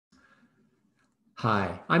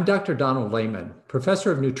Hi, I'm Dr. Donald Layman,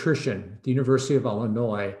 professor of nutrition at the University of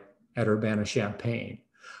Illinois at Urbana-Champaign.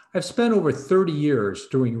 I've spent over 30 years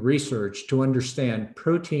doing research to understand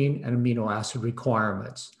protein and amino acid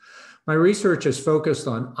requirements. My research is focused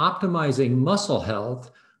on optimizing muscle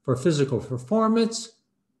health for physical performance,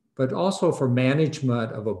 but also for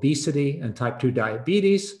management of obesity and type 2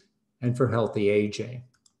 diabetes and for healthy aging.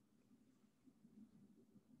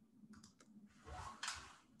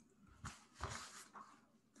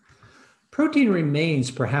 Protein remains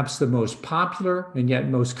perhaps the most popular and yet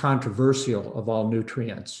most controversial of all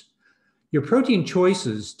nutrients. Your protein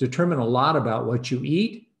choices determine a lot about what you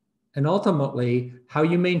eat and ultimately how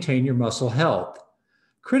you maintain your muscle health.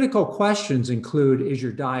 Critical questions include, is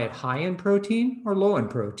your diet high in protein or low in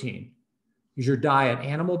protein? Is your diet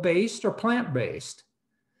animal-based or plant-based?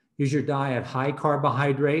 Is your diet high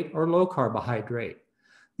carbohydrate or low carbohydrate?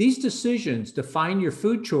 These decisions define your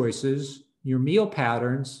food choices, your meal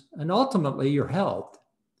patterns, and ultimately your health.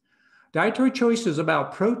 Dietary choices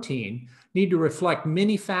about protein need to reflect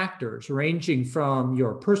many factors ranging from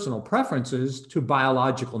your personal preferences to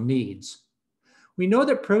biological needs. We know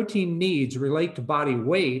that protein needs relate to body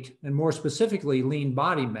weight and more specifically lean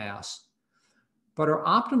body mass, but our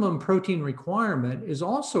optimum protein requirement is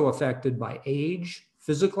also affected by age,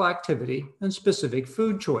 physical activity, and specific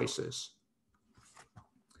food choices.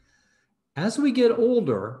 As we get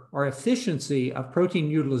older, our efficiency of protein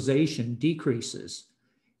utilization decreases.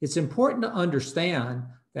 It's important to understand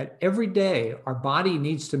that every day our body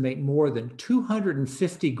needs to make more than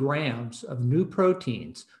 250 grams of new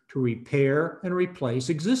proteins to repair and replace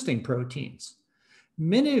existing proteins.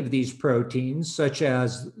 Many of these proteins, such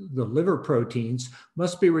as the liver proteins,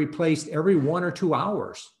 must be replaced every 1 or 2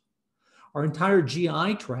 hours. Our entire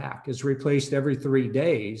GI tract is replaced every 3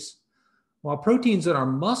 days, while proteins in our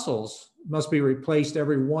muscles must be replaced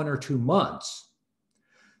every 1 or 2 months.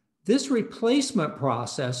 This replacement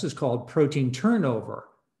process is called protein turnover.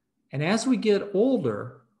 And as we get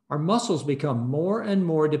older, our muscles become more and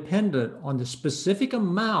more dependent on the specific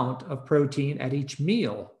amount of protein at each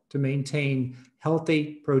meal to maintain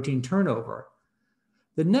healthy protein turnover.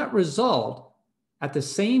 The net result, at the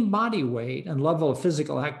same body weight and level of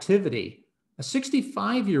physical activity, a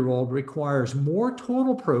 65-year-old requires more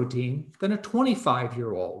total protein than a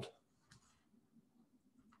 25-year-old.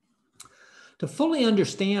 To fully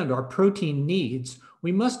understand our protein needs,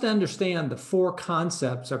 we must understand the 4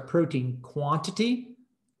 concepts of protein quantity,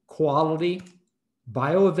 quality,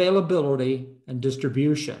 bioavailability, and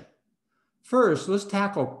distribution. First, let's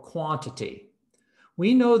tackle quantity.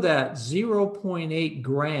 We know that 0.8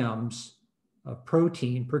 grams of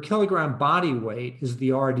protein per kilogram body weight is the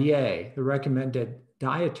RDA, the recommended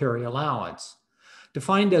dietary allowance,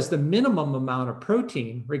 defined as the minimum amount of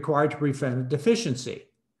protein required to prevent a deficiency.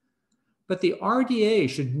 But the RDA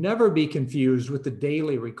should never be confused with the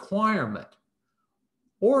daily requirement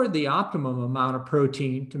or the optimum amount of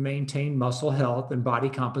protein to maintain muscle health and body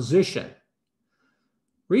composition.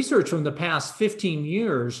 Research from the past 15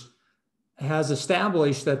 years has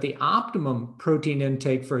established that the optimum protein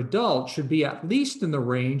intake for adults should be at least in the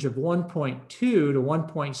range of 1.2 to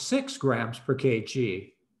 1.6 grams per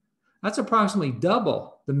kg. That's approximately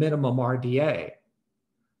double the minimum RDA.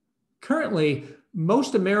 Currently,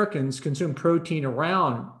 most Americans consume protein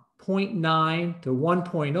around 0.9 to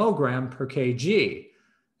 1.0 gram per kg.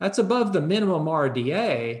 That's above the minimum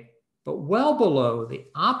RDA, but well below the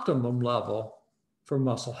optimum level for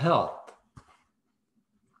muscle health.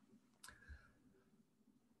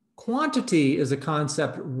 Quantity is a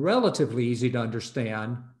concept relatively easy to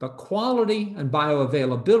understand, but quality and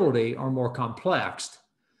bioavailability are more complex.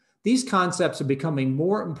 These concepts are becoming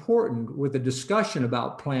more important with the discussion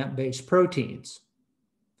about plant-based proteins.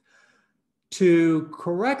 To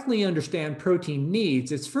correctly understand protein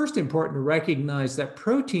needs, it's first important to recognize that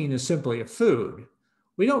protein is simply a food.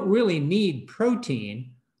 We don't really need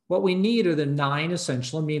protein. What we need are the 9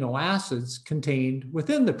 essential amino acids contained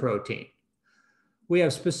within the protein. We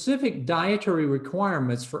have specific dietary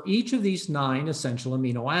requirements for each of these 9 essential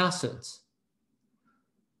amino acids.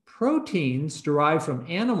 Proteins derived from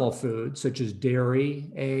animal foods, such as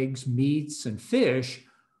dairy, eggs, meats, and fish,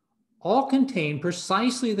 all contain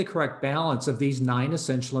precisely the correct balance of these 9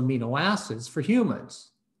 essential amino acids for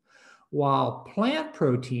humans, while plant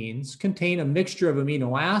proteins contain a mixture of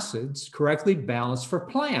amino acids correctly balanced for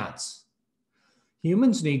plants.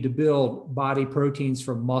 Humans need to build body proteins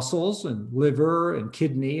for muscles and liver and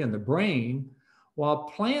kidney and the brain, while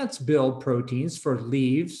plants build proteins for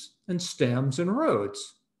leaves and stems and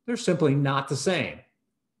roots. They're simply not the same.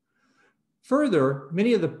 Further,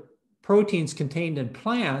 many of the proteins contained in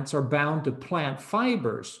plants are bound to plant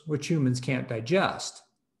fibers, which humans can't digest.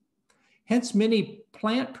 Hence, many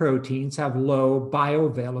plant proteins have low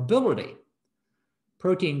bioavailability.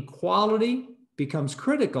 Protein quality becomes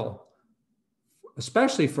critical,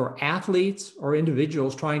 especially for athletes or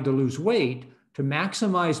individuals trying to lose weight, to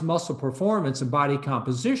maximize muscle performance and body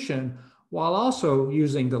composition while also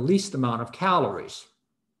using the least amount of calories.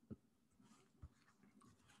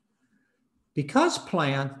 Because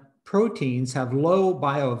plant proteins have low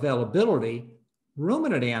bioavailability,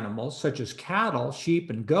 ruminant animals such as cattle, sheep,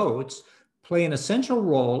 and goats play an essential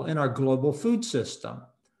role in our global food system.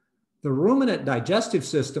 The ruminant digestive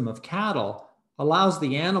system of cattle allows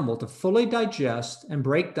the animal to fully digest and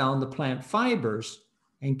break down the plant fibers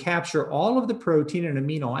and capture all of the protein and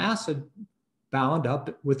amino acid bound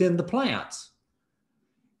up within the plants.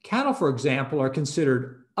 Cattle, for example, are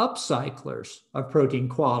considered upcyclers of protein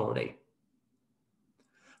quality.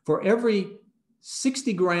 For every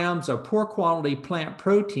 60 grams of poor quality plant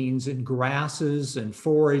proteins in grasses and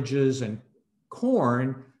forages and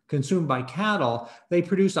corn consumed by cattle, they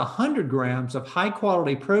produce 100 grams of high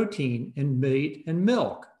quality protein in meat and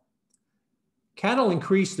milk. Cattle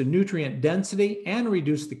increase the nutrient density and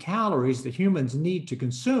reduce the calories that humans need to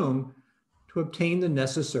consume to obtain the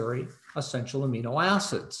necessary essential amino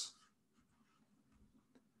acids.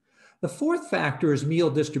 The fourth factor is meal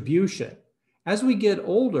distribution. As we get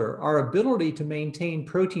older, our ability to maintain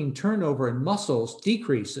protein turnover in muscles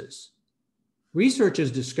decreases. Research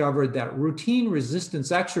has discovered that routine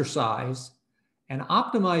resistance exercise and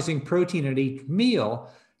optimizing protein at each meal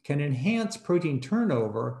can enhance protein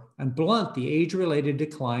turnover and blunt the age-related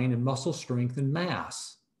decline in muscle strength and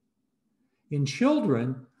mass. In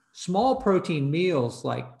children, small protein meals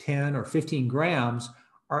like 10 or 15 grams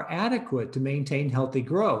are adequate to maintain healthy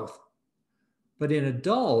growth. But in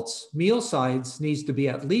adults, meal size needs to be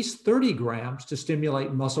at least 30 grams to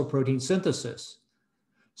stimulate muscle protein synthesis.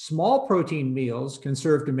 Small protein meals can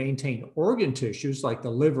serve to maintain organ tissues like the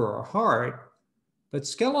liver or heart, but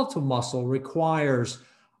skeletal muscle requires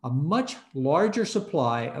a much larger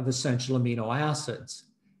supply of essential amino acids.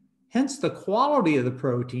 Hence, the quality of the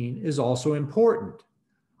protein is also important.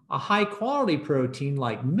 A high quality protein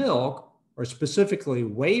like milk, or specifically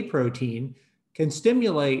whey protein, can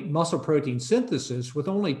stimulate muscle protein synthesis with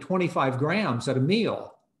only 25 grams at a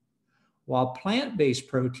meal, while plant-based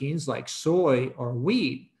proteins like soy or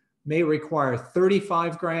wheat may require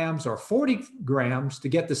 35 grams or 40 grams to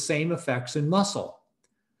get the same effects in muscle.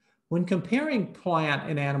 When comparing plant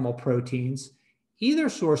and animal proteins, either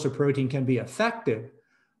source of protein can be effective,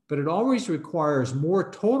 but it always requires more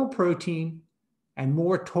total protein and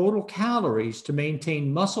more total calories to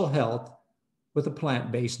maintain muscle health with a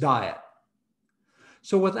plant-based diet.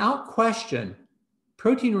 So without question,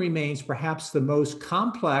 protein remains perhaps the most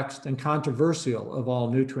complex and controversial of all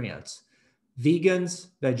nutrients. Vegans,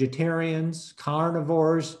 vegetarians,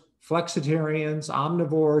 carnivores, flexitarians,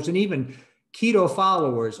 omnivores, and even keto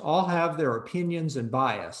followers all have their opinions and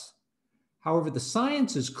bias. However, the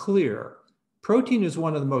science is clear. Protein is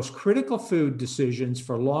one of the most critical food decisions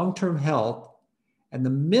for long-term health, and the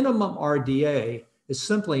minimum RDA is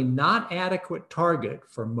simply not adequate target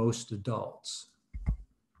for most adults.